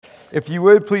If you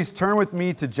would, please turn with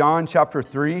me to John chapter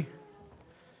 3.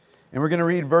 And we're going to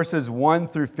read verses 1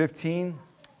 through 15.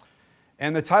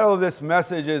 And the title of this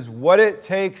message is What It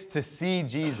Takes to See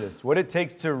Jesus. What it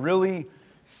takes to really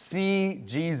see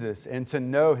Jesus and to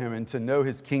know Him and to know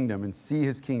His kingdom and see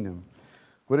His kingdom.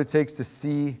 What it takes to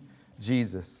see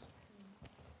Jesus.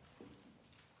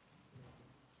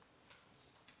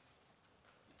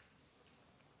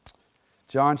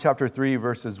 John chapter 3,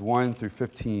 verses 1 through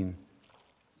 15.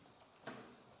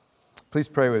 Please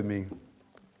pray with me.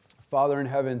 Father in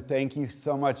heaven, thank you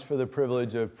so much for the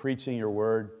privilege of preaching your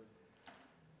word.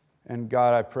 And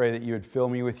God, I pray that you would fill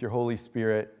me with your Holy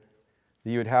Spirit, that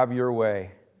you would have your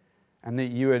way, and that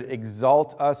you would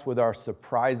exalt us with our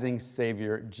surprising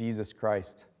Savior, Jesus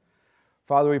Christ.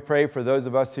 Father, we pray for those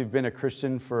of us who've been a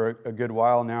Christian for a good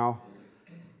while now,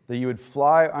 that you would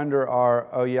fly under our,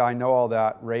 oh yeah, I know all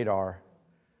that, radar,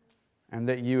 and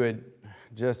that you would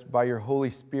just, by your Holy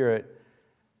Spirit,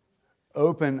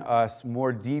 open us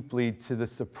more deeply to the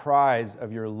surprise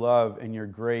of your love and your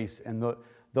grace and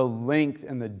the length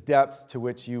and the depths to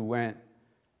which you went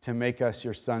to make us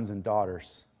your sons and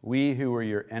daughters. We who were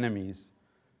your enemies,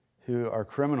 who are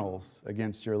criminals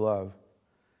against your love.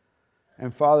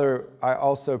 And Father, I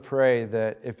also pray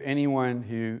that if anyone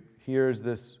who hears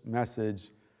this message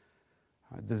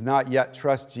does not yet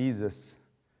trust Jesus,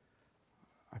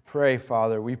 I pray,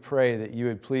 Father, we pray that you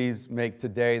would please make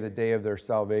today the day of their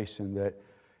salvation, that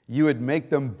you would make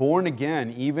them born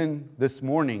again, even this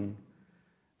morning,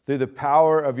 through the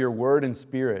power of your word and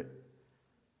spirit,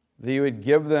 that you would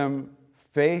give them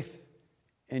faith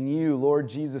in you, Lord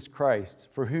Jesus Christ,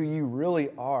 for who you really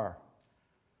are,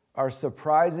 our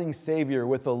surprising Savior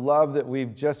with a love that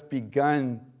we've just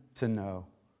begun to know.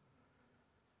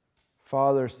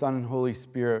 Father, Son, and Holy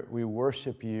Spirit, we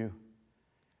worship you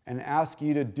and ask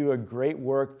you to do a great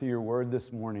work through your word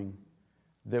this morning,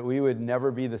 that we would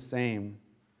never be the same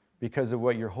because of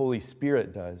what your Holy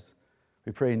Spirit does.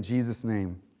 We pray in Jesus'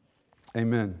 name.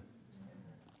 Amen.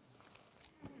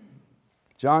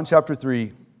 John chapter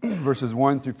 3, verses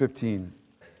 1 through 15.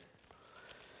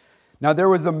 Now there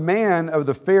was a man of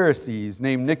the Pharisees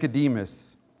named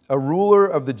Nicodemus, a ruler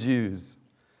of the Jews.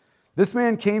 This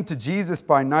man came to Jesus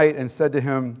by night and said to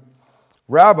him,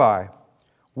 Rabbi,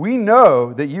 we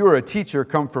know that you are a teacher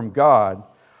come from God,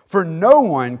 for no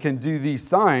one can do these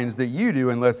signs that you do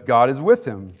unless God is with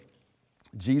him.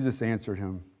 Jesus answered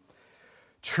him,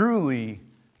 Truly,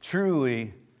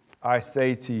 truly, I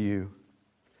say to you,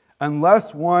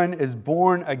 unless one is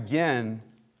born again,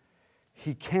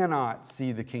 he cannot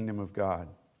see the kingdom of God.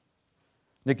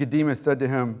 Nicodemus said to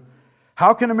him,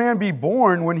 How can a man be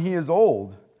born when he is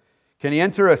old? Can he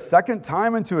enter a second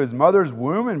time into his mother's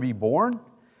womb and be born?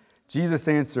 Jesus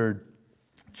answered,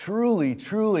 Truly,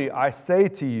 truly, I say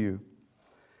to you,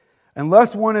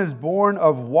 unless one is born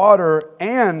of water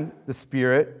and the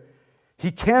Spirit,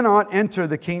 he cannot enter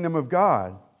the kingdom of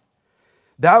God.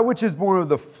 That which is born of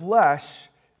the flesh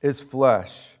is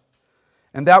flesh,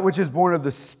 and that which is born of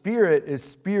the Spirit is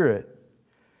spirit.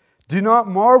 Do not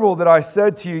marvel that I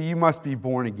said to you, you must be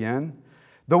born again.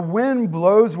 The wind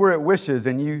blows where it wishes,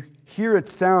 and you hear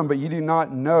its sound, but you do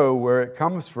not know where it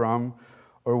comes from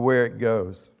or where it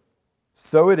goes.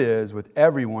 So it is with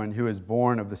everyone who is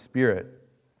born of the Spirit.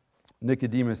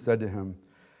 Nicodemus said to him,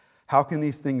 How can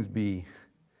these things be?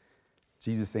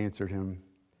 Jesus answered him,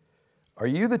 Are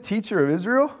you the teacher of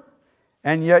Israel,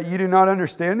 and yet you do not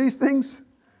understand these things?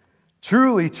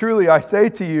 Truly, truly, I say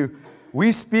to you,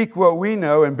 we speak what we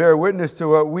know and bear witness to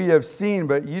what we have seen,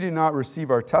 but you do not receive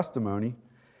our testimony.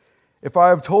 If I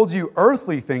have told you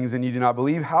earthly things and you do not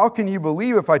believe, how can you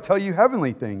believe if I tell you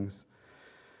heavenly things?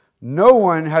 No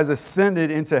one has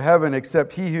ascended into heaven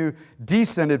except he who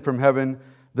descended from heaven,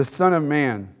 the Son of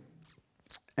Man.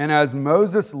 And as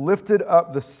Moses lifted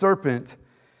up the serpent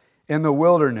in the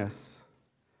wilderness,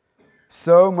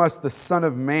 so must the Son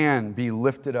of Man be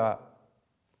lifted up,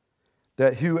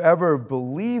 that whoever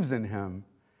believes in him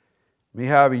may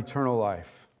have eternal life.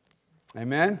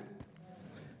 Amen?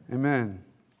 Amen.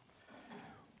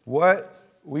 What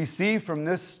we see from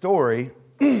this story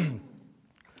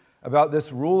about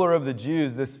this ruler of the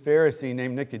Jews, this Pharisee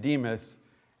named Nicodemus,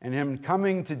 and him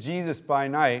coming to Jesus by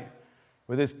night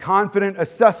with his confident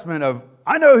assessment of,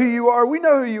 I know who you are, we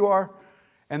know who you are.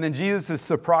 And then Jesus'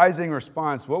 surprising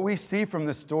response. What we see from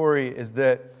this story is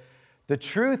that the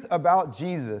truth about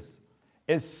Jesus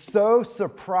is so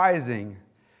surprising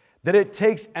that it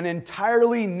takes an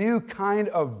entirely new kind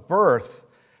of birth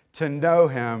to know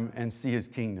him and see his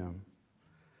kingdom.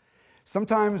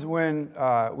 Sometimes when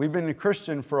we've been a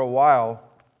Christian for a while,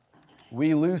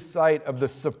 we lose sight of the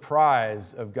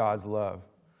surprise of God's love.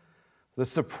 the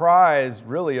surprise,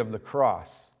 really, of the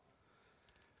cross.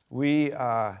 We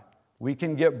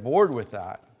can get bored with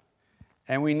that.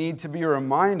 And we need to be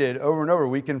reminded over and over.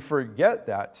 We can forget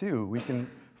that too. We can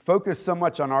focus so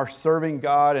much on our serving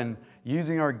God and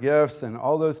using our gifts and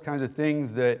all those kinds of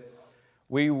things that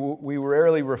we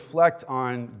rarely reflect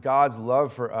on God's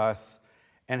love for us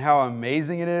and how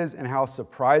amazing it is and how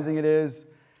surprising it is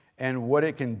and what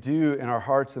it can do in our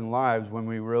hearts and lives when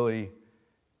we really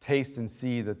taste and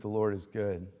see that the Lord is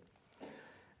good.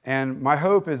 And my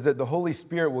hope is that the Holy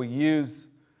Spirit will use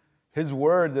His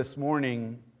Word this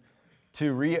morning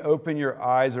to reopen your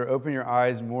eyes or open your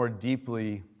eyes more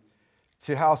deeply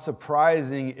to how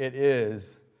surprising it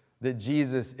is that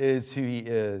Jesus is who He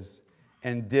is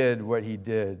and did what He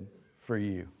did for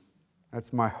you.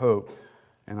 That's my hope,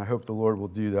 and I hope the Lord will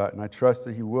do that, and I trust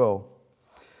that He will.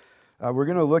 We're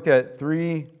going to look at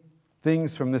 3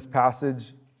 things from this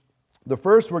passage. The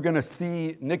first, we're going to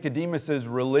see Nicodemus'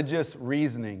 religious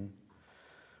reasoning.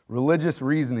 Religious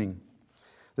reasoning.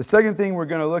 The second thing we're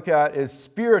going to look at is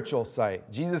spiritual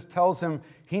sight. Jesus tells him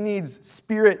he needs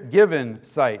Spirit-given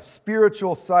sight,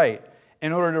 spiritual sight,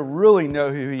 in order to really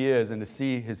know who He is and to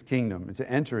see His kingdom and to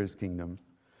enter His kingdom.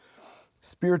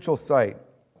 Spiritual sight.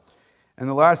 And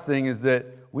the last thing is that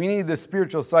we need the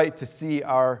spiritual sight to see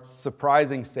our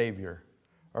surprising Savior.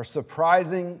 Our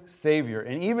surprising Savior.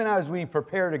 And even as we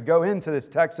prepare to go into this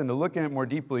text and to look at it more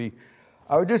deeply,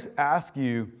 I would just ask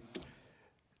you,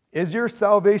 is your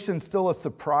salvation still a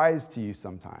surprise to you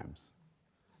sometimes?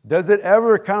 Does it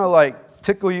ever kind of like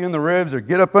tickle you in the ribs or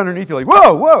get up underneath you like,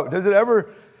 whoa, whoa? Does it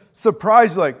ever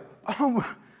surprise you like, oh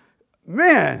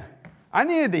man, I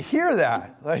needed to hear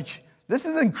that. Like, this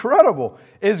is incredible.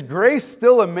 Is grace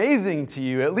still amazing to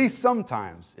you, at least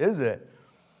sometimes? Is it?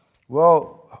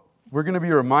 Well, we're going to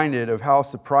be reminded of how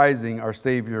surprising our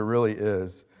Savior really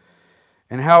is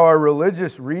and how our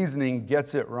religious reasoning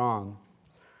gets it wrong.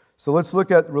 So let's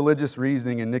look at religious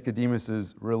reasoning and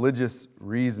Nicodemus' religious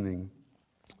reasoning.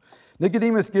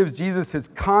 Nicodemus gives Jesus his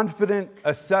confident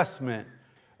assessment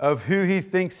of who he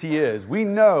thinks he is.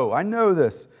 I know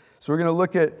this. So we're going to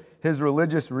look at his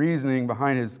religious reasoning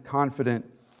behind his confident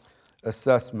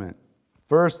assessment.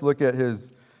 First, look at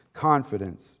his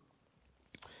confidence.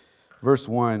 Verse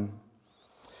 1.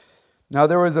 Now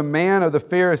there was a man of the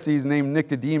Pharisees named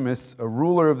Nicodemus, a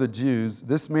ruler of the Jews.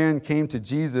 This man came to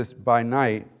Jesus by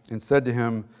night and said to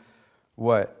him,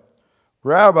 what?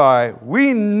 Rabbi,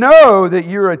 we know that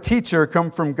you're a teacher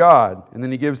come from God. And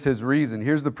then he gives his reason.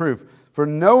 Here's the proof. For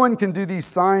no one can do these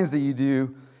signs that you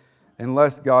do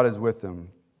unless God is with them.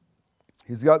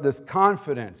 He's got this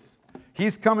confidence.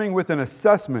 He's coming with an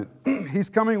assessment. He's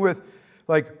coming with,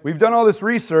 like, we've done all this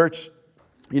research.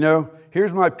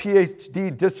 Here's my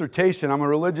PhD dissertation. I'm a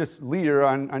religious leader.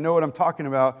 I know what I'm talking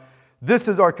about. This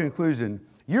is our conclusion.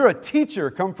 You're a teacher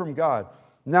come from God.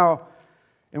 Now,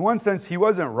 in one sense, he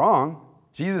wasn't wrong.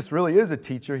 Jesus really is a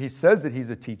teacher. He says that he's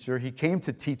a teacher. He came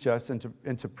to teach us and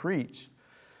to preach.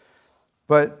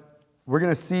 But we're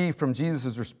going to see from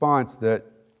Jesus' response that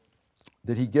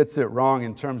he gets it wrong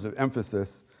in terms of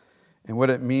emphasis and what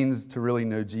it means to really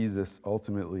know Jesus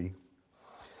ultimately.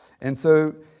 And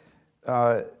so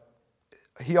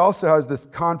he also has this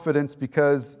confidence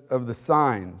because of the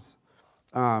signs.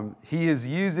 He is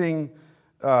using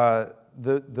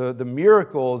the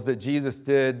miracles that Jesus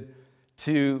did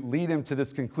to lead him to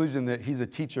this conclusion that he's a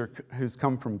teacher who's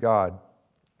come from God.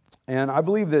 And I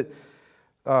believe that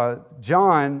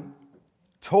John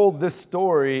told this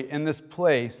story in this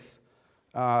place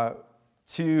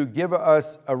to give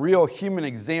us a real human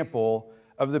example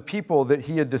of the people that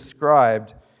he had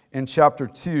described in chapter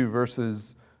 2,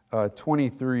 verses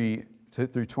 23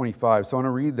 through 25. So I want to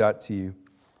read that to you.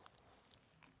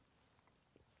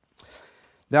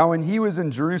 Now, when he was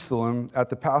in Jerusalem at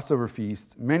the Passover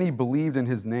feast, many believed in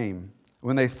his name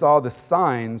when they saw the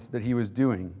signs that he was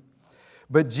doing.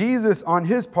 But Jesus, on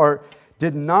his part,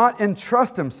 did not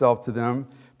entrust himself to them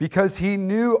because he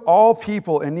knew all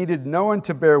people and needed no one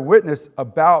to bear witness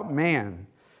about man,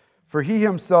 for he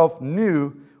himself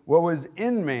knew what was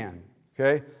in man.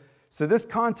 Okay? So this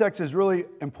context is really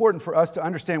important for us to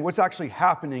understand what's actually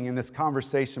happening in this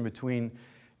conversation between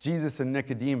Jesus and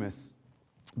Nicodemus.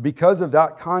 Because of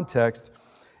that context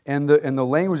and the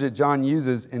language that John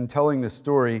uses in telling this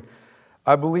story,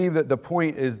 I believe that the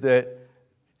point is that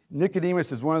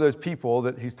Nicodemus is one of those people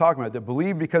that he's talking about that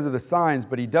believe because of the signs,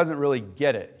 but he doesn't really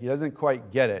get it. He doesn't quite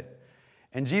get it.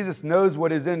 And Jesus knows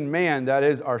what is in man, that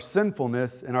is our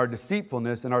sinfulness and our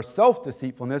deceitfulness and our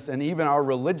self-deceitfulness and even our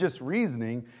religious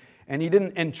reasoning, and he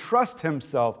didn't entrust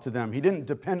himself to them. He didn't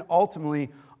depend ultimately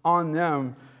on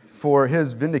them for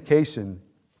his vindication.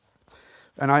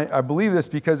 And I believe this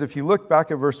because if you look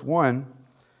back at verse 1,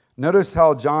 notice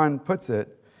how John puts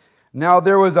it. Now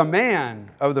there was a man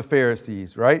of the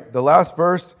Pharisees, right? The last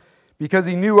verse, because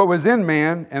he knew what was in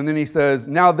man, and then he says,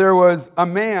 now there was a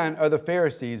man of the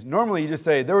Pharisees. Normally you just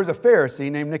say, there was a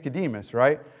Pharisee named Nicodemus,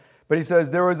 right? But he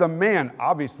says, there was a man.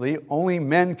 Obviously, only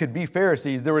men could be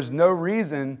Pharisees. There was no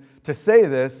reason to say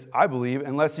this, I believe,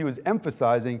 unless he was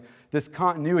emphasizing this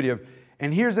continuity of,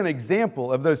 and here's an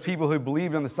example of those people who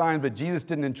believed in the signs, but Jesus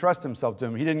didn't entrust himself to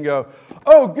them. He didn't go,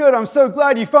 oh, good, I'm so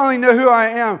glad you finally know who I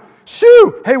am.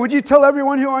 Shoo! Hey, would you tell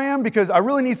everyone who I am? Because I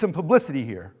really need some publicity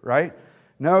here, right?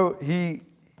 No,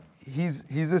 he's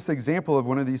this example of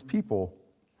one of these people.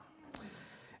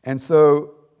 And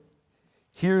so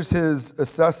here's his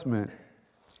assessment.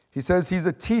 He says he's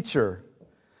a teacher,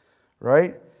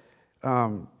 right?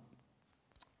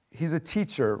 He's a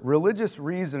teacher. Religious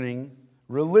reasoning,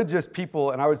 religious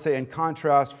people, and I would say in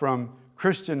contrast from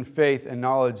Christian faith and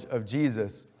knowledge of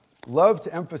Jesus, love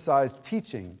to emphasize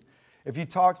teaching. If you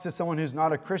talk to someone who's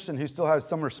not a Christian, who still has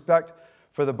some respect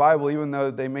for the Bible, even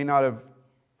though they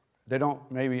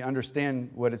don't maybe understand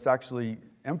what it's actually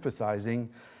emphasizing,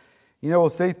 will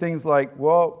say things like,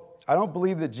 well, I don't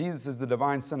believe that Jesus is the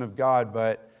divine Son of God,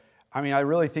 but I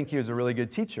really think he was a really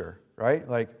good teacher, right?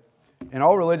 Like, and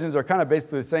all religions are kind of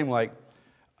basically the same, like,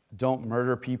 don't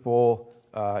murder people,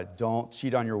 don't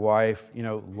cheat on your wife,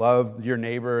 love your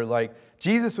neighbor. Like,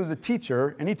 Jesus was a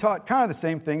teacher, and he taught kind of the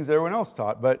same things that everyone else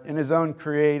taught, but in his own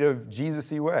creative,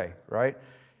 Jesus-y way, right?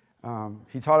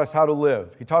 He taught us how to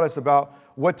live. He taught us about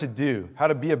what to do, how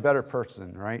to be a better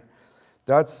person, right?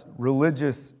 That's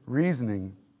religious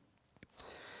reasoning.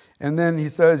 And then he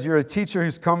says, you're a teacher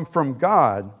who's come from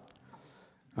God.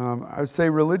 I would say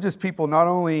religious people not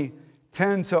only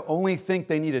tend to only think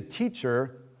they need a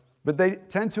teacher, but they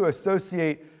tend to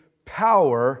associate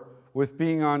power with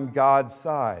being on God's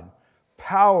side.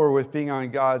 Power with being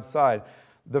on God's side.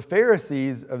 The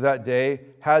Pharisees of that day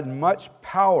had much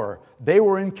power. They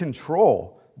were in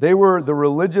control. They were the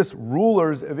religious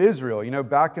rulers of Israel.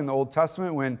 Back in the Old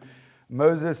Testament when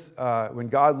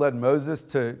God led Moses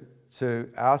to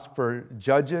ask for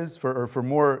judges,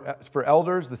 for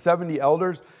elders, the 70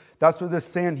 elders, that's what this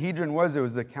Sanhedrin was. It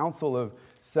was the council of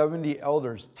 70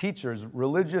 elders, teachers,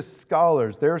 religious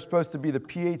scholars. They were supposed to be the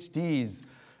PhDs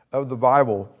of the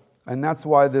Bible. And that's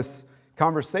why this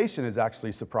conversation is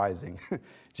actually surprising.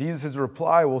 Jesus'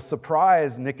 reply will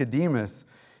surprise Nicodemus.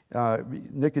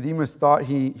 Nicodemus thought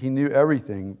he knew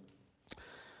everything.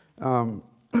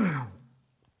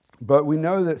 But we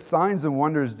know that signs and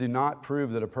wonders do not prove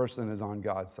that a person is on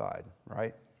God's side,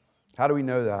 right? How do we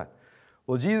know that?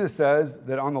 Well, Jesus says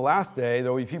that on the last day,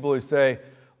 there will be people who say,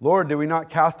 Lord, did we not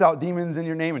cast out demons in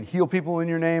your name and heal people in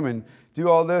your name and do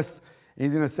all this? And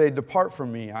he's going to say, depart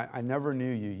from me. I never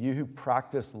knew you, you who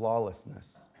practice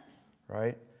lawlessness,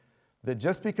 right? That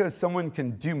just because someone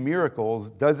can do miracles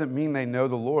doesn't mean they know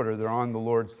the Lord or they're on the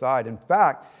Lord's side. In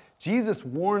fact, Jesus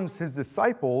warns his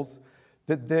disciples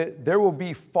that there will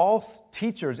be false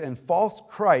teachers and false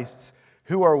Christs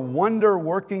who are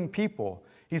wonder-working people.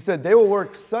 He said they will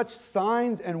work such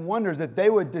signs and wonders that they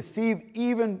would deceive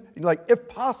even, if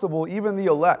possible, even the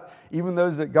elect, even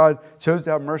those that God chose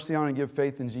to have mercy on and give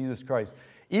faith in Jesus Christ.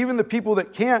 Even the people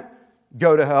that can't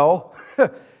go to hell,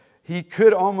 they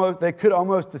could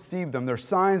almost deceive them. Their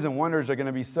signs and wonders are going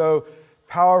to be so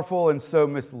powerful and so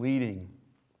misleading.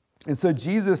 And so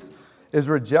Jesus is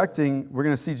rejecting, we're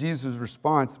going to see Jesus'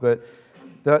 response, but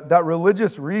that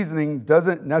religious reasoning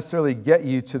doesn't necessarily get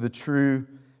you to the true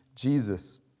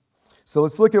Jesus. So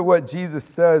let's look at what Jesus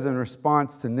says in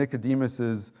response to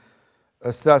Nicodemus's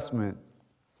assessment.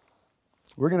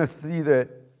 We're going to see that,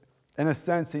 in a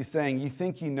sense, he's saying, you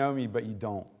think you know me, but you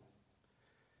don't.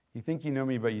 You think you know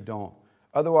me, but you don't.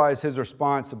 Otherwise, his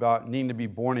response about needing to be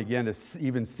born again to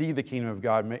even see the kingdom of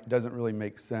God doesn't really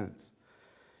make sense.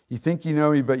 You think you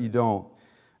know me, but you don't.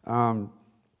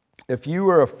 If you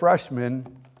were a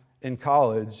freshman in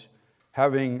college,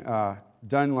 having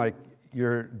done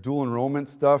your dual enrollment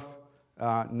stuff,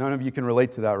 none of you can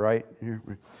relate to that, right?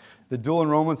 The dual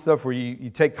enrollment stuff where you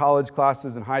take college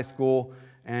classes in high school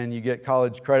and you get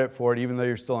college credit for it even though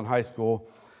you're still in high school.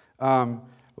 Well,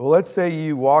 let's say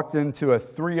you walked into a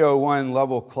 301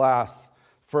 level class,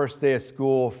 first day of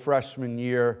school, freshman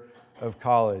year of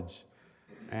college.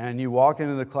 And you walk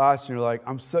into the class and you're like,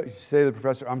 you say to the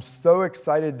professor, I'm so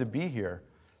excited to be here.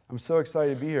 I'm so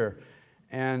excited to be here.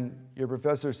 And your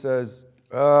professor says,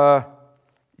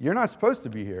 you're not supposed to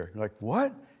be here. You're like,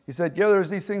 what? He said, yeah, there's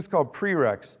these things called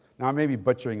prereqs. Now, I may be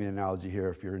butchering the analogy here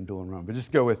if you're in dual enrollment, but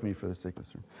just go with me for the sake of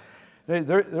this.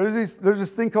 There's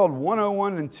this thing called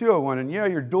 101 and 201, and yeah,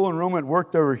 your dual enrollment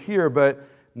worked over here, but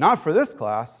not for this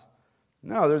class.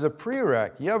 No, there's a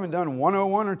prereq. You haven't done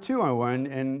 101 or 201,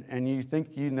 and you think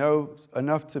you know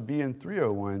enough to be in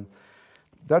 301.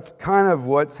 That's kind of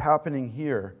what's happening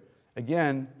here.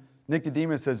 Again,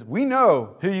 Nicodemus says, we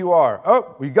know who you are.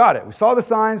 Oh, we got it. We saw the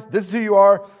signs. This is who you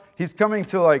are. He's coming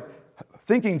to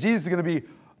thinking Jesus is going to be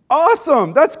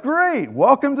awesome. That's great.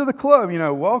 Welcome to the club.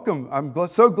 Welcome. I'm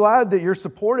so glad that you're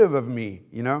supportive of me,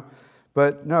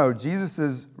 But no,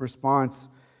 Jesus' response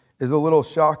is a little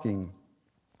shocking.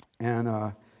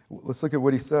 And let's look at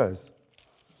what he says.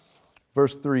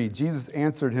 Verse 3, Jesus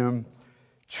answered him,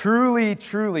 truly,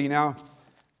 truly. Now,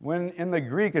 when in the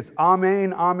Greek, it's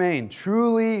amen, amen.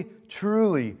 Truly,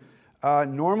 truly.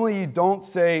 Normally, you don't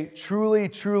say, truly,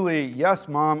 truly, yes,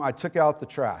 Mom, I took out the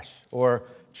trash. Or,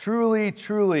 truly,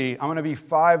 truly, I'm going to be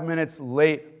 5 minutes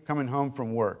late coming home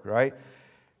from work, right?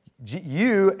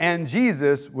 You and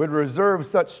Jesus would reserve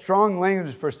such strong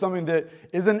language for something that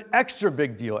is an extra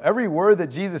big deal. Every word that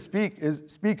Jesus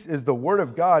speaks is the word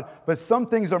of God, but some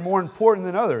things are more important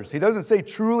than others. He doesn't say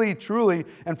truly, truly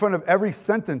in front of every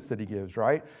sentence that he gives,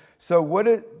 right? So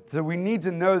we need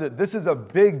to know that this is a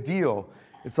big deal.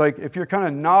 It's like if you're kind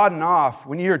of nodding off,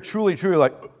 when you hear truly, truly,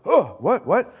 like, oh,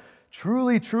 what?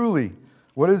 Truly, truly.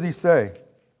 What does he say?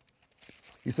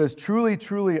 He says, truly,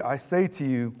 truly, I say to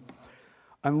you,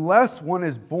 unless one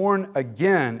is born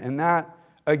again, and that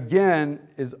again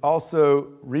is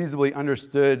also reasonably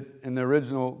understood in the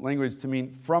original language to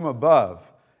mean from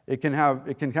above. It can kind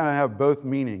of have both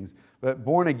meanings. But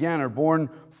born again or born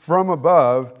from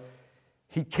above,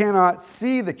 he cannot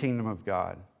see the kingdom of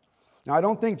God. Now, I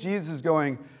don't think Jesus is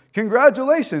going,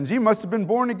 congratulations, you must have been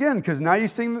born again, because now you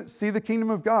see the kingdom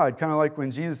of God. Kind of like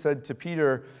when Jesus said to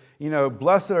Peter,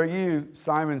 blessed are you,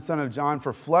 Simon, son of John,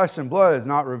 for flesh and blood has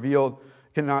not revealed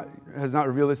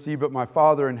this to you, but my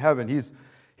Father in heaven.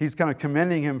 He's kind of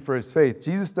commending him for his faith.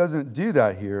 Jesus doesn't do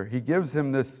that here. He gives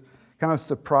him this kind of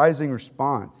surprising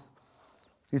response.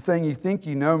 He's saying, you think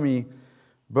you know me,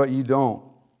 but you don't.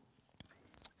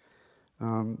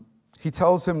 He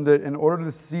tells him that in order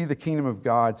to see the kingdom of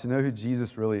God, to know who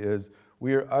Jesus really is,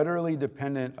 we are utterly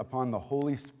dependent upon the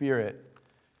Holy Spirit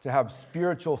to have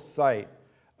spiritual sight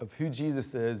of who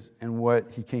Jesus is and what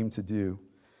he came to do.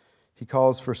 He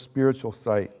calls for spiritual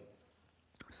sight,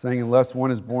 saying unless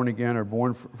one is born again or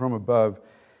born from above,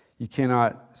 you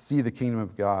cannot see the kingdom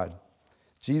of God.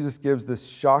 Jesus gives this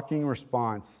shocking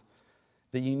response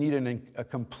that you need a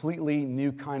completely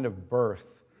new kind of birth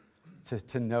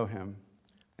to know him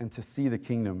and to see the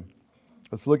kingdom.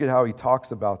 Let's look at how he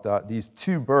talks about that, these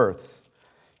two births.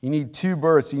 You need two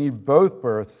births. You need both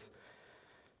births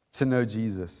to know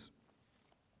Jesus.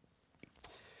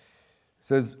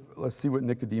 Says, let's see what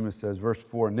Nicodemus says. Verse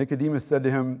 4, Nicodemus said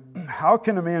to him, how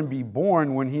can a man be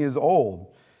born when he is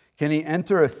old? Can he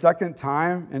enter a second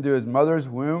time into his mother's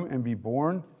womb and be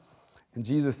born? And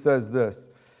Jesus says this,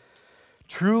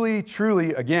 truly,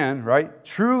 truly, again, right?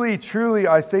 Truly, truly,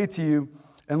 I say to you,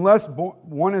 unless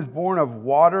one is born of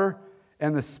water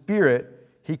and the Spirit,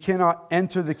 he cannot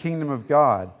enter the kingdom of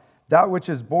God. That which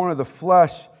is born of the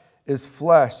flesh is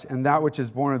flesh, and that which is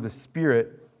born of the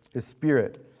Spirit is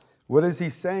spirit. What is he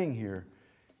saying here?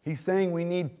 He's saying we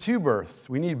need two births.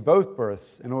 We need both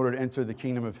births in order to enter the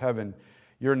kingdom of heaven.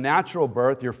 Your natural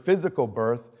birth, your physical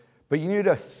birth, but you need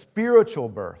a spiritual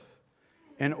birth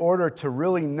in order to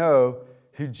really know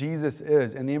who Jesus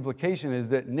is. And the implication is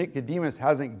that Nicodemus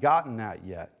hasn't gotten that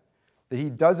yet, that he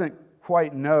doesn't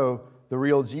quite know the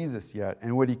real Jesus yet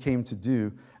and what he came to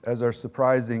do as our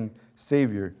surprising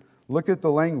Savior. Look at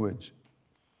the language.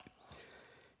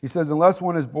 He says, unless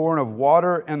one is born of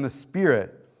water and the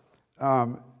Spirit.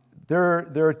 There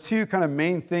are two kind of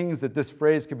main things that this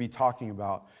phrase could be talking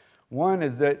about. One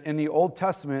is that in the Old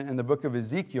Testament, in the book of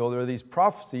Ezekiel, there are these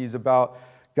prophecies about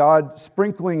God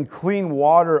sprinkling clean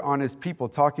water on his people,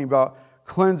 talking about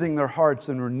cleansing their hearts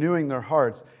and renewing their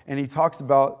hearts. And he talks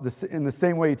about this in the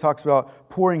same way he talks about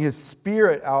pouring his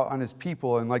Spirit out on his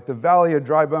people, and like the valley of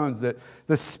dry bones, that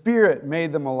the Spirit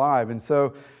made them alive. And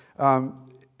so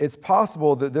it's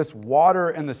possible that this water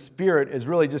and the Spirit is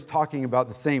really just talking about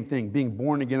the same thing, being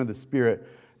born again of the Spirit.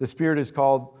 The Spirit is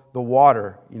called the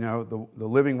water, the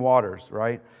living waters,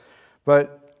 right?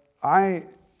 But I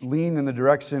lean in the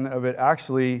direction of it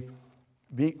actually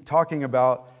talking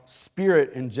about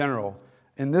Spirit in general.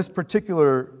 In this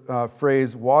particular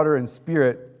phrase, water and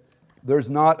Spirit, there's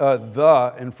not a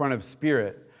the in front of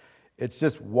Spirit. It's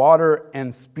just water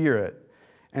and Spirit.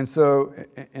 And so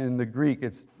in the Greek,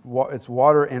 it's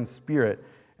water and Spirit.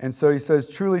 And so he says,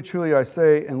 truly, truly, I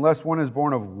say, unless one is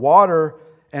born of water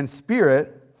and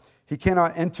Spirit, he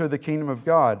cannot enter the kingdom of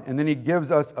God. And then he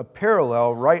gives us a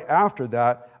parallel right after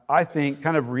that I think,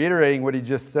 kind of reiterating what he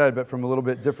just said, but from a little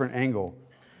bit different angle.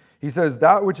 He says,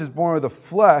 that which is born of the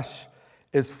flesh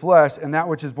is flesh, and that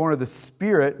which is born of the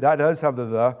Spirit, that does have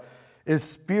the, is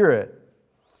spirit.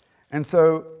 And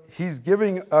so he's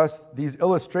giving us these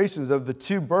illustrations of the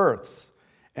two births.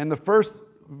 And the first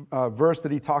verse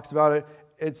that he talks about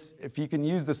it's, if you can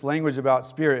use this language about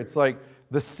spirit, it's like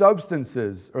the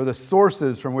substances or the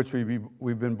sources from which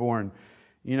we've been born.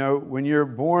 You know, when you're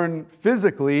born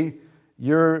physically,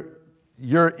 you're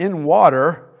in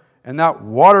water, and that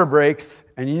water breaks,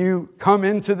 and you come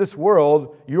into this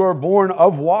world, you are born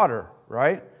of water,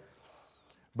 right?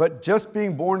 But just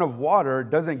being born of water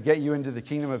doesn't get you into the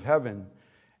kingdom of heaven.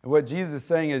 And what Jesus is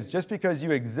saying is, just because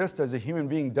you exist as a human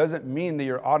being doesn't mean that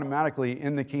you're automatically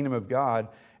in the kingdom of God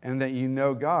and that you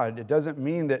know God. It doesn't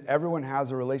mean that everyone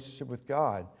has a relationship with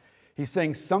God. He's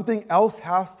saying something else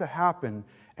has to happen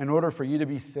in order for you to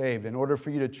be saved, in order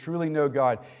for you to truly know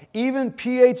God. Even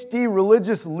PhD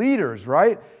religious leaders,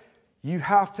 right? You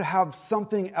have to have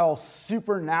something else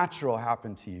supernatural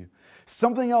happen to you.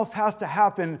 Something else has to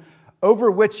happen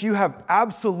over which you have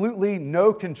absolutely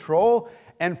no control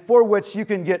and for which you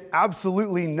can get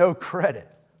absolutely no credit,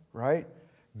 right?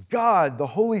 God, the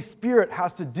Holy Spirit,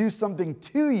 has to do something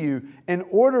to you in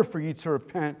order for you to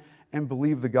repent and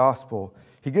believe the gospel.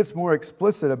 He gets more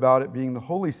explicit about it being the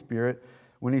Holy Spirit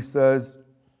when he says,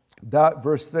 that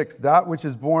verse 6, that which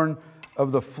is born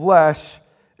of the flesh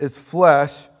is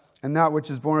flesh, and that which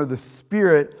is born of the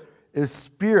Spirit is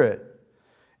spirit.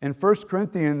 In 1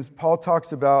 Corinthians, Paul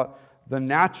talks about the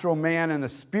natural man and the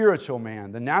spiritual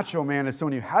man. The natural man is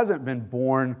someone who hasn't been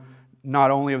born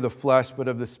not only of the flesh, but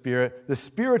of the Spirit. The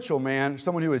spiritual man,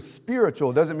 someone who is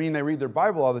spiritual, doesn't mean they read their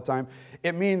Bible all the time.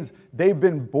 It means they've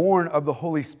been born of the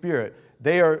Holy Spirit.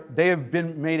 They have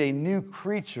been made a new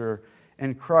creature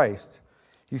in Christ.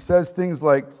 He says things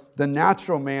like, the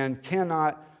natural man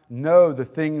cannot know the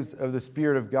things of the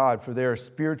Spirit of God, for they are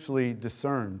spiritually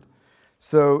discerned.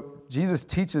 So Jesus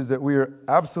teaches that we are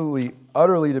absolutely,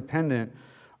 utterly dependent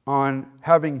on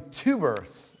having two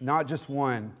births, not just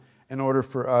one, in order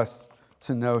for us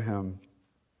to know Him.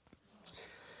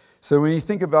 So when you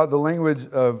think about the language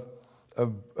of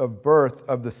birth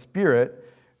of the Spirit,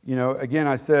 you know, again,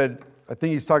 I think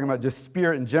he's talking about just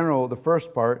Spirit in general, the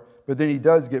first part, but then he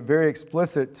does get very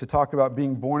explicit to talk about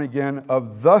being born again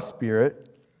of the Spirit.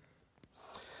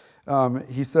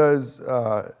 He says,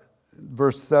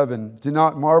 verse 7, do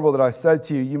not marvel that I said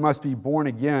to you, you must be born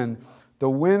again. The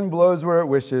wind blows where it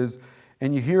wishes,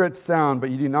 and you hear its sound,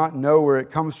 but you do not know where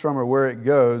it comes from or where it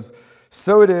goes.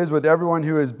 So it is with everyone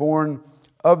who is born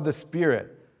of the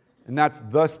Spirit. And that's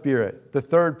the Spirit, the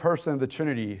third person of the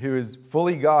Trinity, who is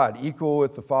fully God, equal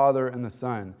with the Father and the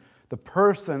Son, the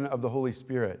person of the Holy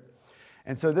Spirit.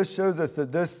 And so this shows us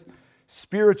that this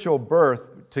spiritual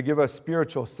birth, to give us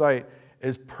spiritual sight,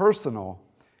 is personal.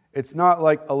 It's not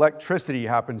like electricity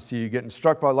happens to you, getting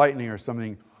struck by lightning or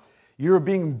something. You're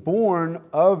being born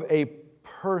of a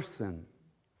person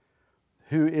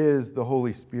who is the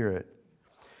Holy Spirit.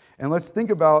 And let's think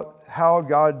about how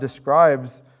God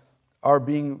describes our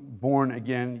being born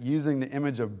again using the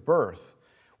image of birth.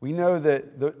 We know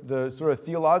that the sort of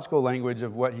theological language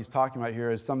of what he's talking about here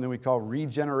is something we call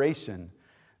regeneration,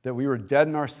 that we were dead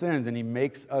in our sins and he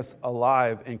makes us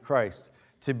alive in Christ,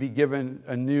 to be given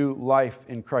a new life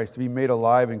in Christ, to be made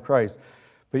alive in Christ.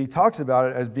 But he talks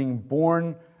about it as being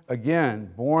born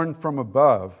again, born from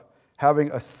above,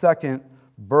 having a second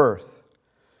birth.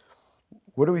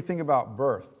 What do we think about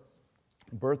birth?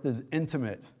 Birth is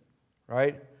intimate,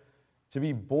 right? To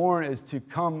be born is to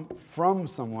come from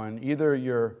someone, either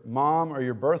your mom or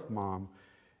your birth mom.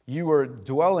 You are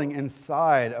dwelling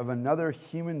inside of another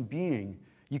human being.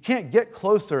 You can't get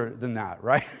closer than that,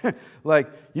 right? Like,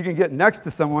 you can get next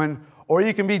to someone, or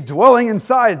you can be dwelling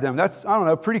inside them. That's, I don't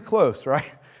know, pretty close,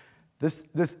 right?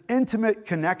 This intimate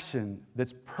connection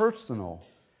that's personal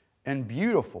and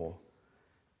beautiful,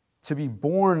 to be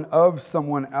born of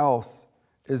someone else,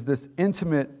 is this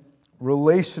intimate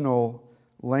relational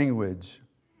language.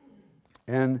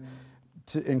 And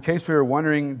in case we were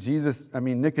wondering,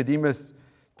 Nicodemus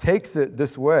takes it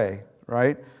this way,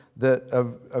 right? That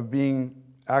of being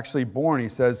actually born, he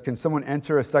says, can someone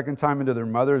enter a second time into their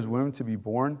mother's womb to be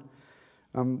born?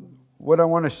 What I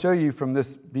want to show you from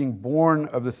this being born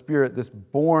of the Spirit, this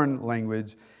born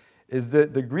language, is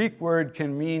that the Greek word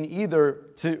can mean either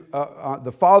to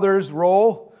the father's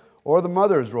role or the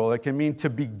mother's role. It can mean to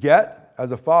beget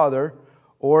as a father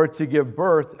or to give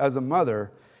birth as a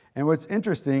mother. And what's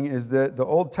interesting is that the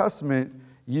Old Testament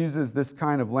uses this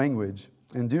kind of language.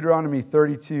 In Deuteronomy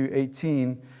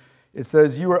 32:18, it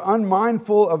says, you were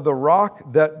unmindful of the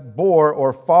rock that bore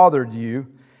or fathered you,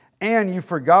 and you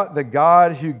forgot the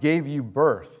God who gave you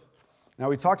birth. Now,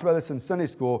 we talked about this in Sunday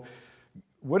school.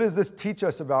 What does this teach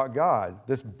us about God?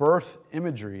 This birth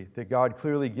imagery that God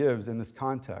clearly gives in this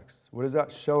context. What does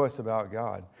that show us about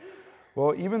God?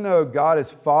 Well, even though God is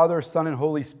Father, Son, and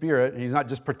Holy Spirit, and He's not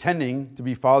just pretending to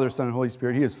be Father, Son, and Holy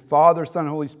Spirit, He is Father, Son,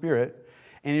 and Holy Spirit,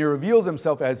 and He reveals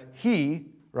Himself as He,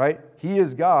 right? He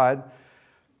is God.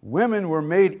 Women were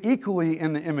made equally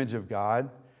in the image of God,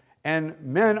 and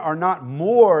men are not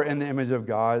more in the image of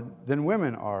God than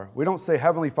women are. We don't say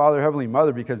Heavenly Father, Heavenly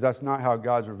Mother, because that's not how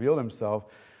God's revealed Himself.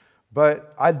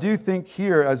 But I do think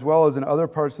here, as well as in other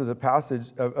parts of the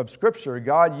passage of Scripture,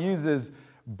 God uses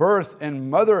birth and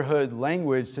motherhood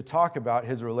language to talk about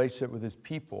His relationship with His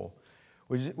people,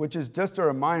 which is just a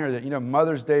reminder that,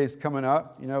 Mother's Day is coming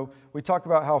up. We talk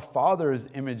about how fathers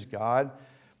image God,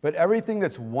 but everything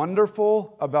that's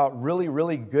wonderful about really,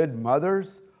 really good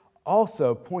mothers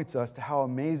also points us to how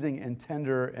amazing and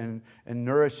tender and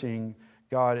nourishing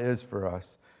God is for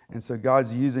us. And so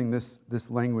God's using this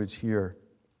language here,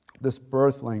 this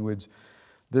birth language,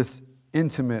 this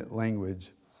intimate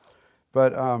language.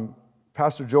 But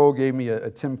Pastor Joel gave me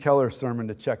a Tim Keller sermon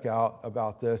to check out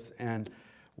about this, and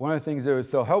one of the things that was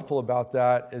so helpful about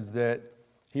that is that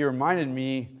he reminded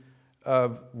me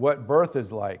of what birth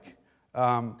is like.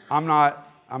 I'm not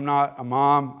a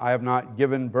mom. I have not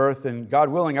given birth, and God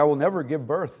willing, I will never give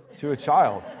birth to a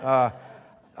child. I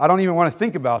don't even want to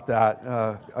think about that.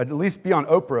 I'd at least be on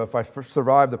Oprah if I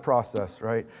survive the process,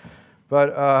 right?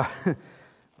 But I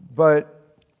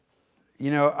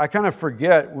kind of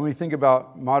forget when we think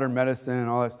about modern medicine and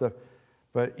all that stuff.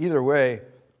 But either way,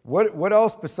 what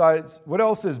else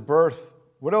is birth?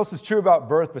 What else is true about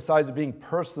birth besides it being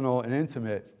personal and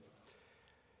intimate?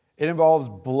 It involves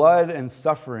blood and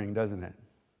suffering, doesn't it?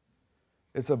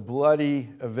 It's a bloody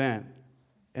event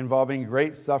involving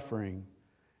great suffering,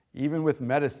 even with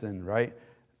medicine, right?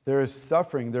 There is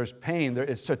suffering, there's pain,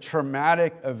 it's a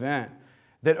traumatic event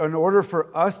that in order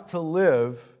for us to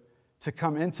live, to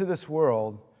come into this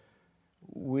world,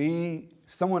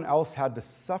 someone else had to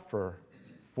suffer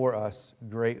for us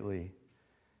greatly,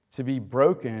 to be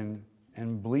broken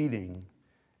and bleeding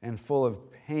and full of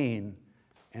pain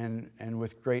and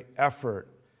with great effort,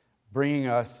 bringing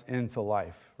us into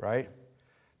life, right?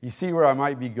 You see where I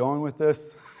might be going with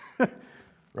this,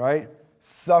 right?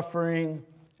 Suffering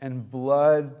and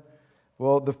blood.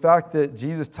 Well, the fact that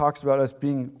Jesus talks about us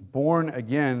being born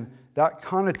again, that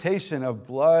connotation of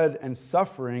blood and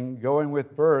suffering going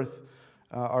with birth,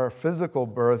 our physical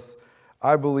births,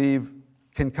 I believe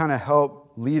can kind of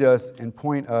help lead us and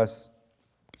point us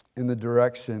in the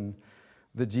direction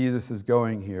that Jesus is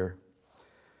going here.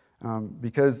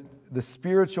 Because the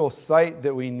spiritual sight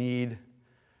that we need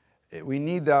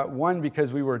that, one,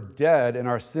 because we were dead in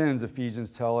our sins,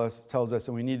 Ephesians tells us,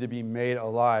 and we need to be made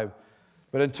alive.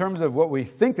 But in terms of what we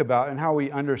think about and how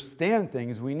we understand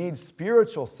things, we need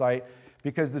spiritual sight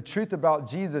because the truth about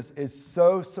Jesus is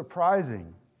so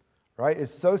surprising, right?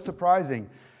 It's so surprising.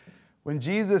 When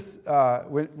Jesus,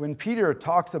 when Peter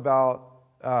talks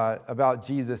about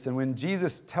Jesus, and when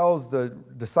Jesus tells the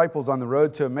disciples on the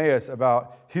road to Emmaus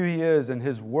about who He is and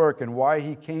His work and why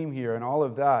He came here and all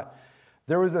of that,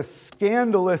 there was a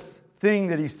scandalous thing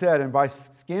that He said, and by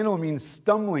scandal means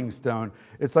stumbling stone.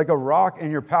 It's like a rock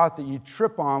in your path that you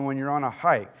trip on when you're on a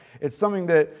hike. It's something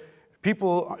that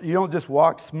you don't just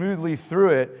walk smoothly through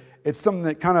it. It's something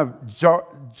that kind of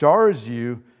jars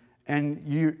you, and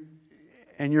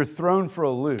you're thrown for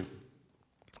a loop.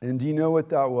 And do you know what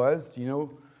that was? Do you know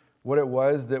what it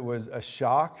was that was a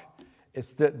shock?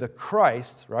 It's that the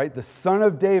Christ, right, the Son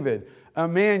of David,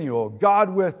 Emmanuel,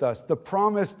 God with us, the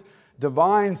promised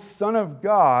divine Son of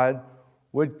God,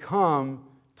 would come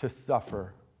to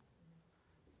suffer,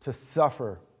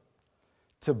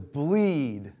 to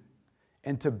bleed,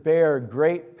 and to bear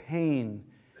great pain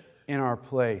in our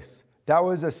place. That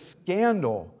was a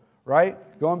scandal, right?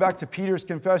 Going back to Peter's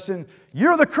confession,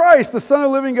 you're the Christ, the Son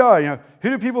of the living God. Who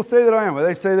do people say that I am? Well,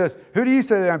 they say this. Who do you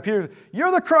say that I am? Peter,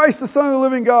 you're the Christ, the Son of the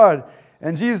living God.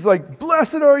 And Jesus is like,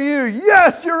 blessed are you.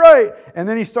 Yes, you're right. And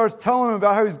then He starts telling them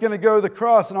about how He's going to go to the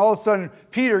cross. And all of a sudden,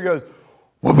 Peter goes,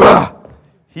 whoop-ah!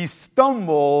 He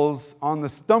stumbles on the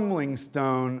stumbling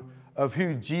stone of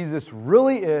who Jesus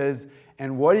really is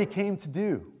and what He came to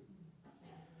do.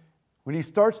 When He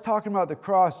starts talking about the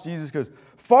cross, Jesus goes,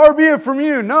 far be it from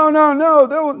you. No,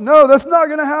 that's not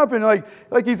going to happen. Like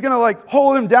He's going to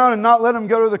hold him down and not let him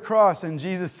go to the cross. And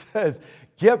Jesus says,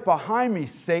 get behind me,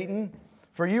 Satan,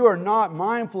 for you are not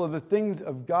mindful of the things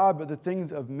of God, but the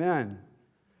things of men.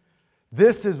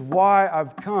 This is why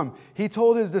I've come. He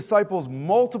told His disciples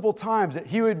multiple times that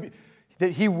he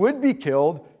would be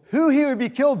killed. who he would be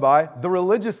killed by, the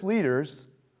religious leaders,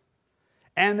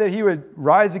 and that he would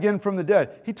rise again from the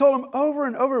dead. He told them over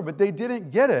and over, but they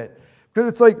didn't get it.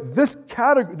 Because it's like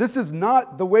this is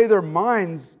not the way their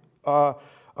minds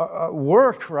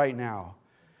work right now.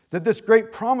 That this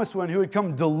great promised one who would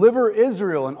come deliver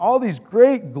Israel and all these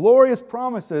great glorious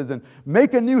promises and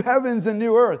make a new heavens and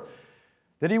new earth,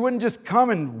 that he wouldn't just come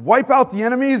and wipe out the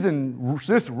enemies and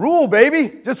just rule,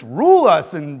 baby. Just rule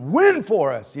us and win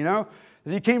for us, That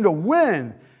he came to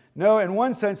win. No, in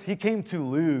one sense, he came to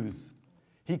lose.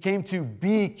 He came to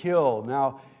be killed.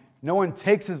 Now, no one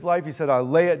takes his life. He said, I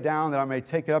lay it down that I may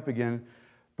take it up again.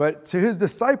 But to his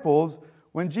disciples,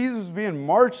 when Jesus was being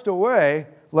marched away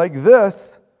like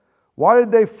this, why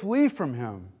did they flee from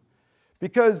him?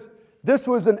 Because this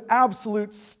was an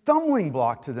absolute stumbling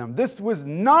block to them. This was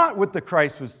not what the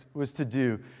Christ was to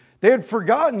do. They had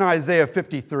forgotten Isaiah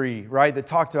 53, right, that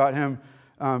talked about him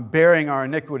bearing our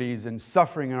iniquities and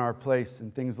suffering in our place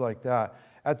and things like that.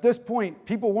 At this point,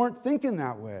 people weren't thinking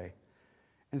that way.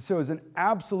 And so it was an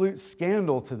absolute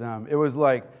scandal to them. It was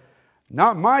like,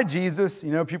 not my Jesus.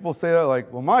 People say that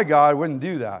like, well, my God wouldn't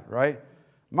do that, right?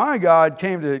 My God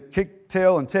came to kick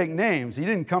tail and take names. He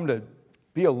didn't come to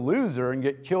be a loser and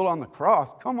get killed on the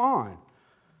cross. Come on,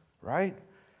 right?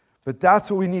 But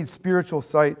that's what we need spiritual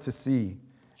sight to see,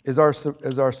 is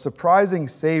our surprising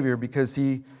Savior, because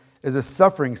he is a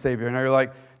suffering Savior. And you're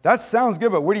like, that sounds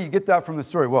good, but where do you get that from the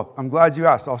story? Well, I'm glad you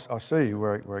asked. I'll show you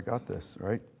where I got this,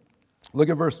 right? Look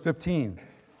at verse 15.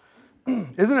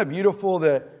 Isn't it beautiful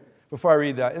that, before I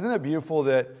read that, isn't it beautiful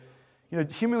that,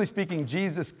 humanly speaking,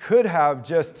 Jesus could have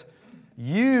just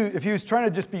if he was trying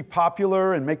to just be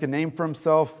popular and make a name for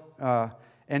himself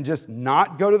and just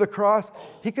not go to the cross,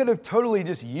 he could have totally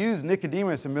just used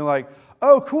Nicodemus and been like,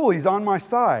 oh, cool, he's on my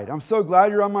side. I'm so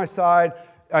glad you're on my side.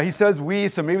 He says we,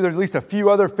 so maybe there's at least a few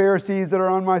other Pharisees that are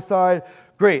on my side.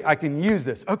 Great, I can use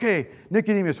this. Okay,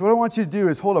 Nicodemus, what I want you to do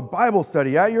is hold a Bible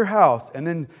study at your house and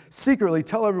then secretly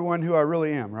tell everyone who I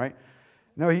really am, right?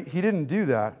 No, he didn't do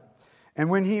that. And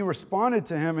when he responded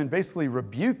to him and basically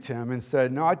rebuked him and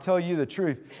said, no, I tell you the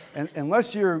truth, and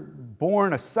unless you're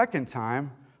born a second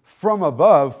time from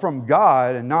above, from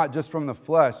God, and not just from the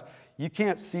flesh, you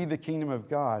can't see the kingdom of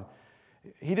God.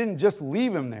 He didn't just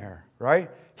leave him there,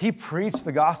 right? He preached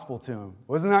the gospel to him.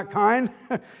 Wasn't that kind?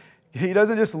 He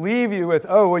doesn't just leave you with,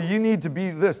 oh, well, you need to be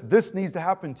this. This needs to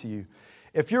happen to you.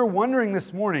 If you're wondering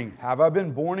this morning, have I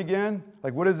been born again?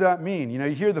 Like, what does that mean? You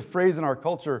hear the phrase in our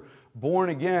culture, born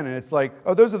again, and it's like,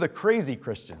 oh, those are the crazy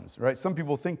Christians, right? Some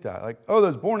people think that, like, oh,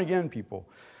 those born again people.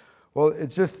 Well, it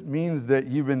just means that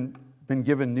you've been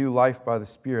given new life by the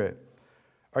Spirit.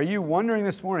 Are you wondering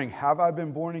this morning, have I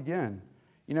been born again?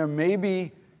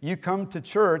 Maybe you come to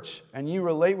church and you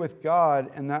relate with God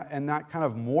in that kind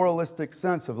of moralistic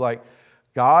sense of like,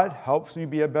 God helps me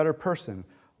be a better person.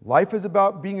 Life is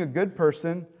about being a good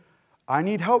person. I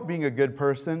need help being a good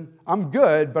person. I'm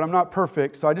good, but I'm not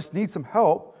perfect, so I just need some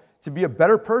help to be a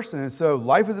better person. And so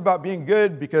life is about being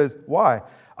good because why?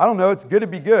 I don't know. It's good to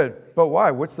be good, but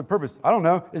why? What's the purpose? I don't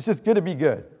know. It's just good to be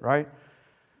good, right?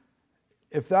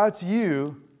 If that's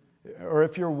you, or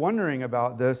if you're wondering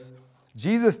about this,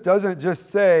 Jesus doesn't just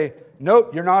say,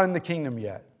 nope, you're not in the kingdom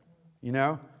yet.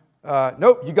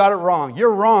 Nope, you got it wrong.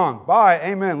 You're wrong. Bye.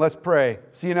 Amen. Let's pray.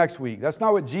 See you next week. That's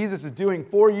not what Jesus is doing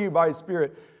for you by His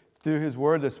Spirit through His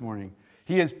Word this morning.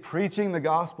 He is preaching the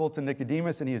gospel to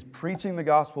Nicodemus, and He is preaching the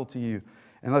gospel to you.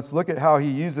 And let's look at how He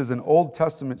uses an Old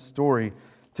Testament story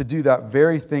to do that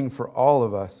very thing for all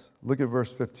of us. Look at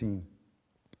verse 15.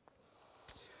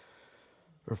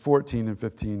 Or 14 and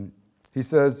 15. He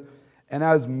says, and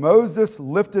as Moses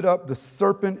lifted up the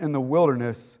serpent in the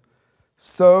wilderness,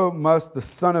 so must the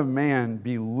Son of Man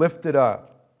be lifted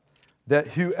up, that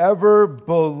whoever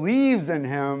believes in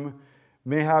Him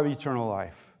may have eternal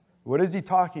life. What is He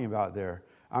talking about there?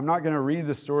 I'm not going to read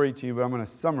the story to you, but I'm going to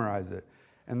summarize it.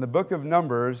 In the book of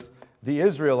Numbers, the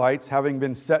Israelites, having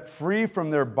been set free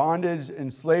from their bondage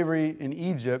and slavery in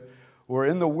Egypt, were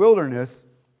in the wilderness,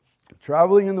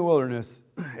 traveling in the wilderness,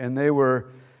 and they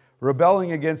were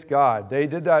rebelling against God. They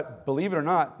did that, believe it or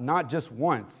not just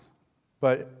once,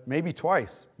 but maybe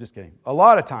twice. Just kidding. A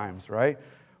lot of times, right?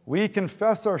 We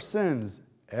confess our sins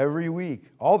every week,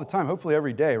 all the time, hopefully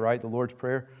every day, right? The Lord's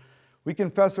Prayer. We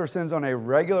confess our sins on a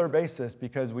regular basis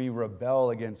because we rebel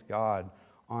against God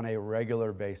on a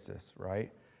regular basis,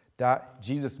 right? That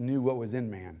Jesus knew what was in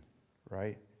man,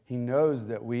 right? He knows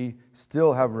that we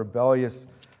still have rebellious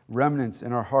remnants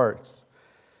in our hearts.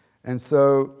 And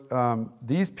so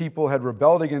these people had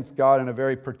rebelled against God in a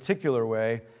very particular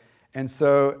way. And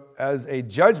so as a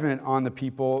judgment on the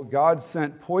people, God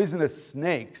sent poisonous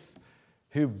snakes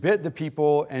who bit the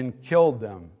people and killed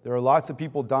them. There are lots of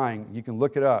people dying. You can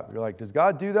look it up. You're like, does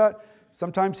God do that?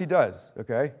 Sometimes he does,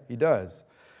 okay? He does.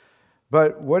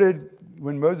 But when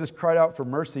Moses cried out for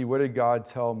mercy, what did God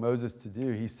tell Moses to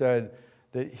do? He said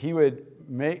that he would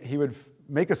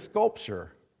make a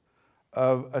sculpture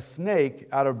of a snake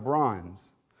out of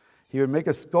bronze. He would make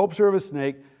a sculpture of a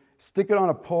snake, stick it on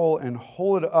a pole, and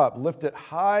hold it up, lift it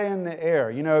high in the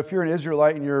air. You know, if you're an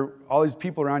Israelite and you're all these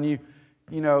people around you,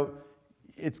 you know,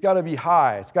 it's got to be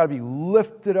high. It's got to be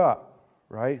lifted up,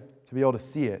 right, to be able to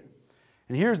see it.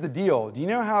 And here's the deal. Do you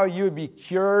know how you would be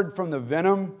cured from the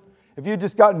venom? If you had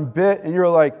just gotten bit and you're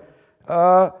like,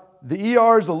 the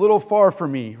ER is a little far for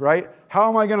me, right? How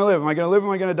am I going to live? Am I going to live? Am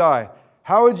I going to die?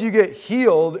 How would you get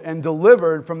healed and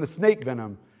delivered from the snake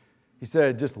venom? He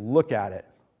said, just look at it.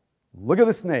 Look at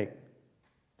the snake.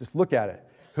 Just look at it.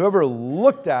 Whoever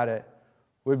looked at it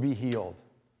would be healed.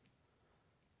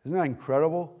 Isn't that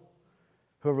incredible?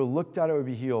 Whoever looked at it would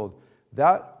be healed.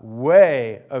 That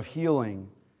way of healing,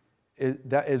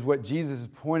 that is what Jesus is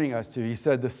pointing us to. He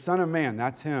said the Son of Man,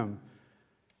 that's him,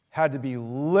 had to be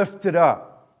lifted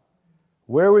up.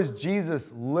 Where was Jesus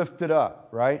lifted up,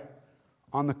 right?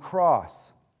 On the cross.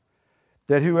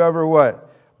 That whoever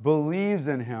what? Believes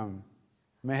in him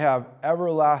may have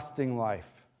everlasting life.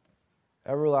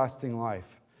 Everlasting life.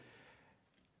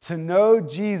 To know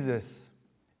Jesus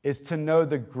is to know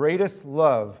the greatest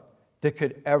love that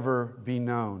could ever be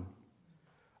known.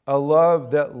 A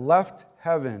love that left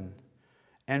heaven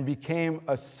and became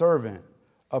a servant,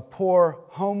 a poor,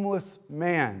 homeless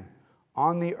man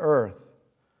on the earth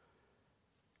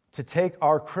to take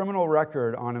our criminal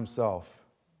record on himself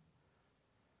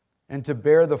and to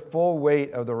bear the full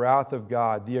weight of the wrath of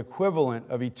God, the equivalent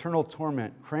of eternal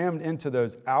torment crammed into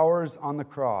those hours on the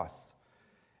cross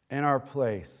in our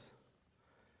place,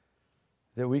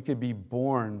 that we could be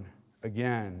born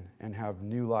again and have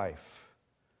new life,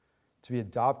 to be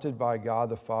adopted by God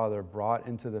the Father, brought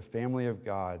into the family of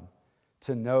God,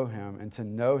 to know him and to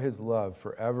know his love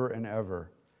forever and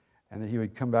ever, and that he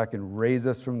would come back and raise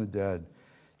us from the dead.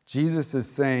 Jesus is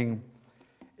saying,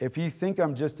 if you think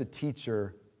I'm just a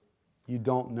teacher, you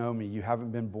don't know me. You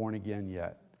haven't been born again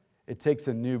yet. It takes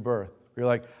a new birth. You're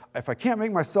like, if I can't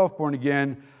make myself born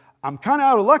again, I'm kind of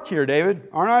out of luck here, David.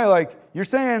 Aren't I? Like, you're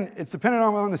saying it's dependent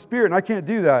on the Spirit, and I can't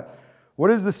do that. What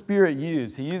does the Spirit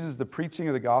use? He uses the preaching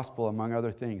of the gospel, among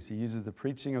other things. He uses the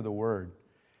preaching of the word.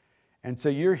 And so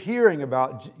you're hearing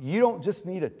about, you don't just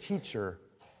need a teacher.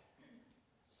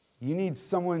 You need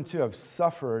someone to have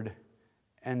suffered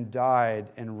and died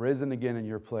and risen again in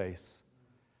your place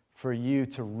for you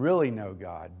to really know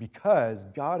God, because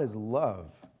God is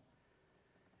love.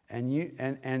 And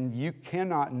you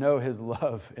cannot know his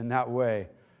love in that way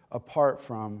apart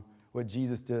from what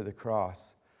Jesus did at the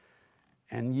cross.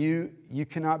 And you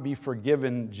cannot be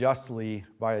forgiven justly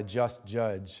by a just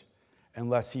judge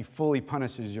unless he fully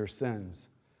punishes your sins.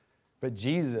 But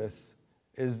Jesus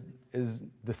is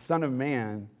the Son of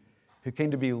Man who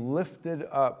came to be lifted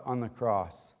up on the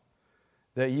cross,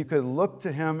 that you could look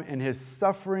to him in his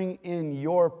suffering in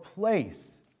your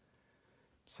place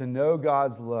to know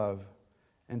God's love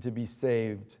and to be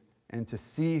saved and to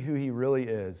see who he really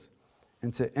is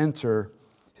and to enter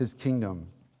his kingdom.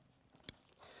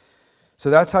 So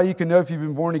that's how you can know if you've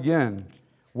been born again.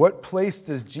 What place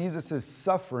does Jesus'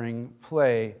 suffering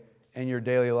play in your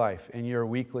daily life, in your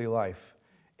weekly life,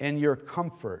 in your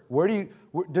comfort?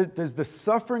 Does the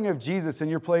suffering of Jesus in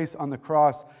your place on the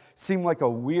cross seem like a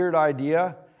weird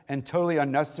idea and totally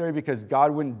unnecessary because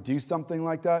God wouldn't do something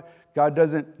like that? God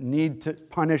doesn't need to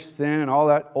punish sin and all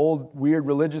that old, weird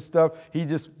religious stuff. He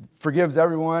just forgives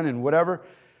everyone and whatever.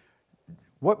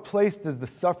 What place does the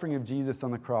suffering of Jesus on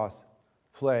the cross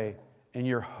play in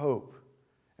your hope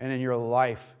and in your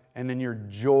life and in your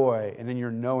joy and in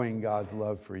your knowing God's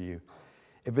love for you?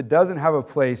 If it doesn't have a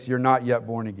place, you're not yet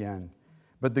born again.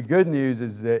 But the good news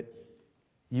is that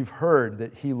you've heard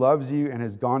that he loves you and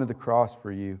has gone to the cross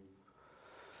for you.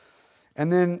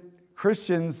 And then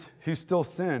Christians who still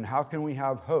sin, how can we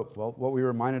have hope? Well, what we were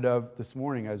reminded of this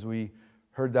morning as we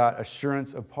heard that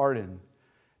assurance of pardon,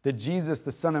 that Jesus,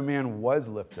 the Son of Man, was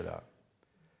lifted up.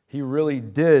 He really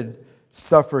did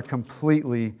suffer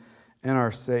completely in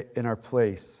our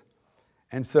place.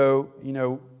 And so,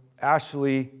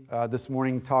 Ashley this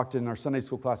morning talked in our Sunday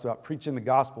school class about preaching the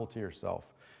gospel to yourself.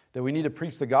 That we need to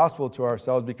preach the gospel to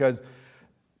ourselves because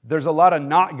there's a lot of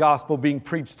not gospel being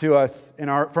preached to us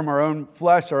from our own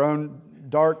flesh, our own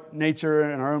dark nature,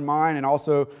 and our own mind, and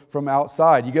also from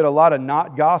outside. You get a lot of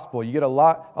not gospel. You get a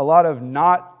lot of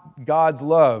not God's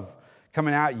love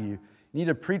coming at you. You need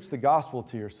to preach the gospel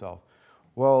to yourself.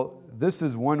 Well, this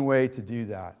is one way to do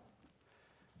that.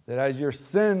 that as your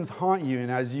sins haunt you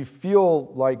and as you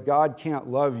feel like God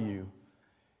can't love you,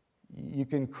 you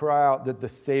can cry out that the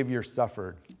Savior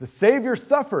suffered. The Savior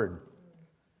suffered.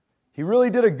 He really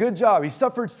did a good job. He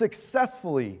suffered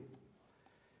successfully.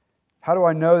 How do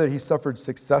I know that He suffered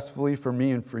successfully for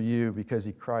me and for you? Because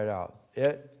He cried out,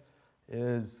 "It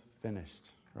is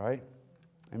finished," right?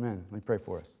 Amen. Let me pray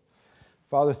for us.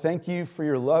 Father, thank you for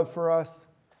your love for us.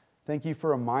 Thank you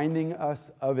for reminding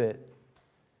us of it.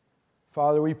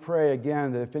 Father, we pray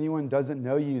again that if anyone doesn't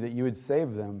know you, that you would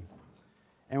save them.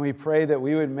 And we pray that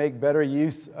we would make better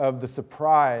use of the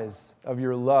surprise of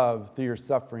your love through your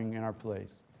suffering in our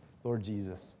place. Lord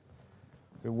Jesus,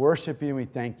 we worship you and we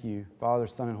thank you, Father,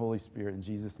 Son, and Holy Spirit, in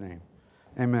Jesus' name.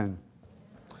 Amen.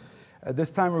 At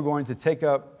this time, we're going to take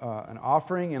up an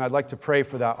offering, and I'd like to pray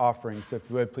for that offering. So if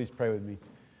you would, please pray with me.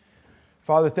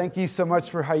 Father, thank you so much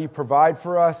for how you provide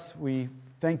for us. We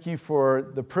thank you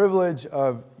for the privilege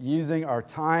of using our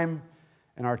time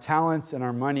and our talents and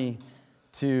our money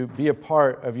to be a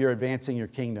part of your advancing your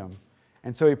kingdom.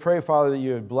 And so we pray, Father, that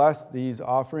you would bless these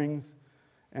offerings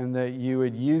and that you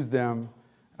would use them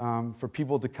for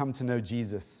people to come to know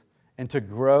Jesus and to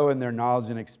grow in their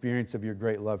knowledge and experience of your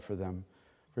great love for them.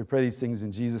 We pray these things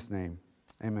in Jesus' name.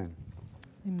 Amen.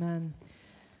 Amen.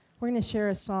 We're going to share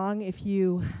a song.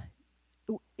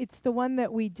 It's the one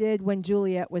that we did when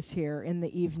Juliet was here in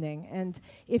the evening. And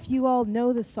if you all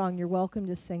know the song, you're welcome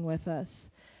to sing with us.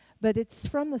 But it's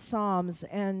from the Psalms,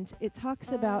 and it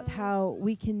talks about how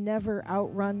we can never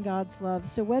outrun God's love.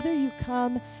 So whether you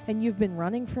come and you've been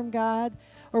running from God,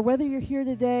 or whether you're here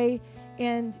today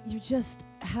and you just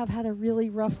have had a really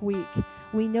rough week,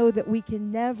 we know that we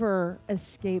can never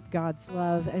escape God's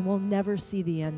love, and we'll never see the end.